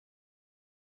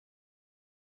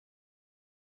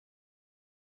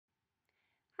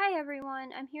Hi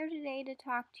everyone, I'm here today to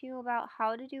talk to you about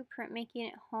how to do printmaking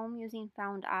at home using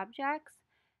found objects.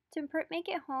 To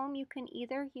printmake at home, you can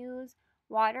either use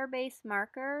water-based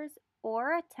markers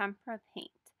or a tempera paint.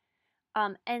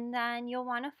 And then you'll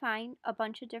want to find a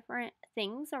bunch of different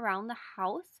things around the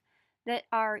house that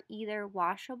are either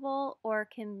washable or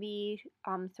can be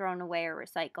thrown away or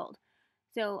recycled.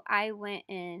 So I went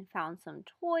and found some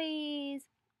toys,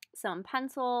 some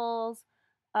pencils,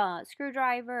 a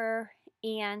screwdriver,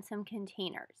 and some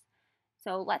containers.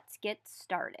 So let's get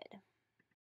started.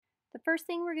 The first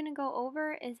thing we're going to go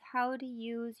over is how to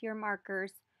use your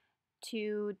markers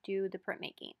to do the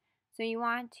printmaking. So you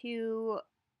want to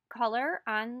color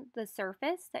on the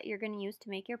surface that you're going to use to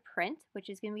make your print, which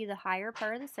is going to be the higher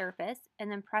part of the surface, and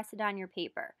then press it on your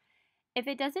paper. If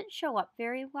it doesn't show up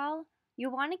very well,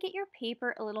 you'll want to get your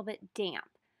paper a little bit damp.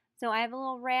 So I have a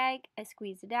little rag, I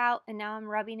squeezed it out, and now I'm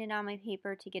rubbing it on my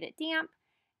paper to get it damp,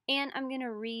 and I'm going to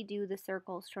redo the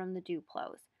circles from the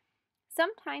Duplos.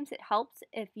 Sometimes it helps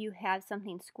if you have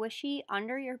something squishy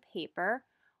under your paper,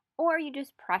 or you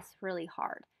just press really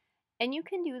hard. And you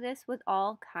can do this with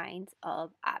all kinds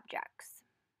of objects,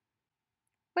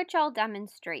 which I'll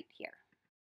demonstrate here.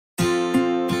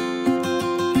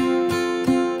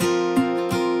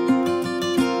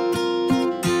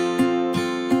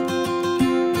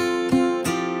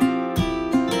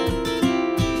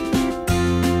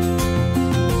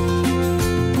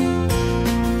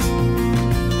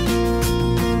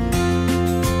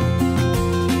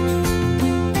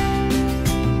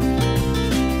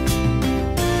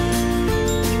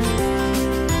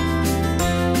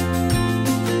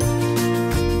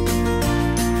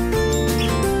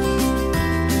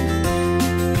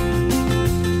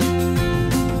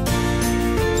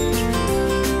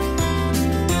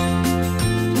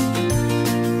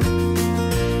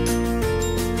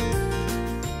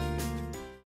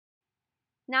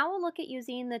 Now we'll look at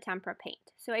using the tempera paint.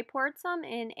 So I poured some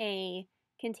in a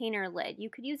container lid. You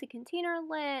could use a container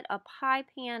lid, a pie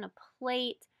pan, a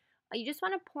plate. You just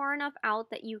want to pour enough out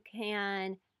that you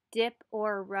can dip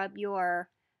or rub your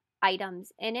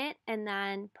items in it and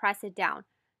then press it down.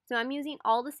 So I'm using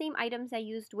all the same items I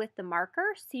used with the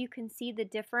marker so you can see the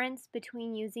difference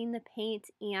between using the paint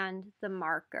and the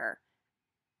marker.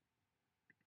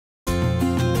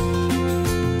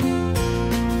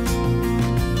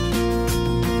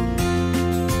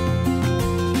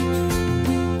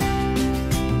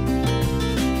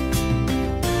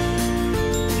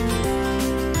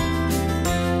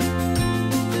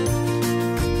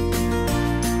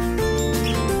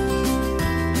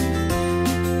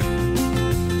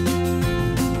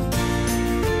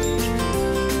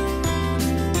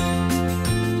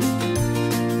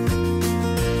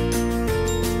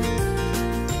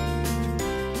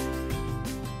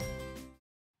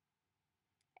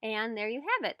 And there you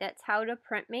have it. That's how to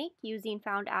print make using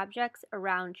found objects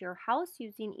around your house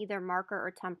using either marker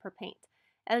or tempera paint.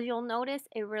 As you'll notice,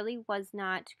 it really was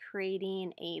not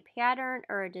creating a pattern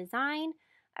or a design.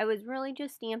 I was really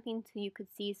just stamping so you could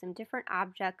see some different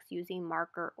objects using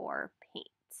marker or paint.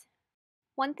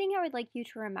 One thing I would like you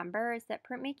to remember is that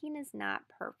printmaking is not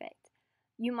perfect.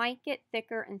 You might get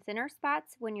thicker and thinner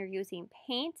spots when you're using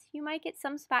paint. You might get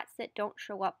some spots that don't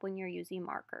show up when you're using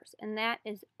markers, and that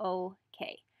is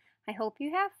okay. I hope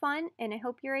you have fun, and I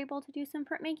hope you're able to do some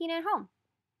printmaking at home.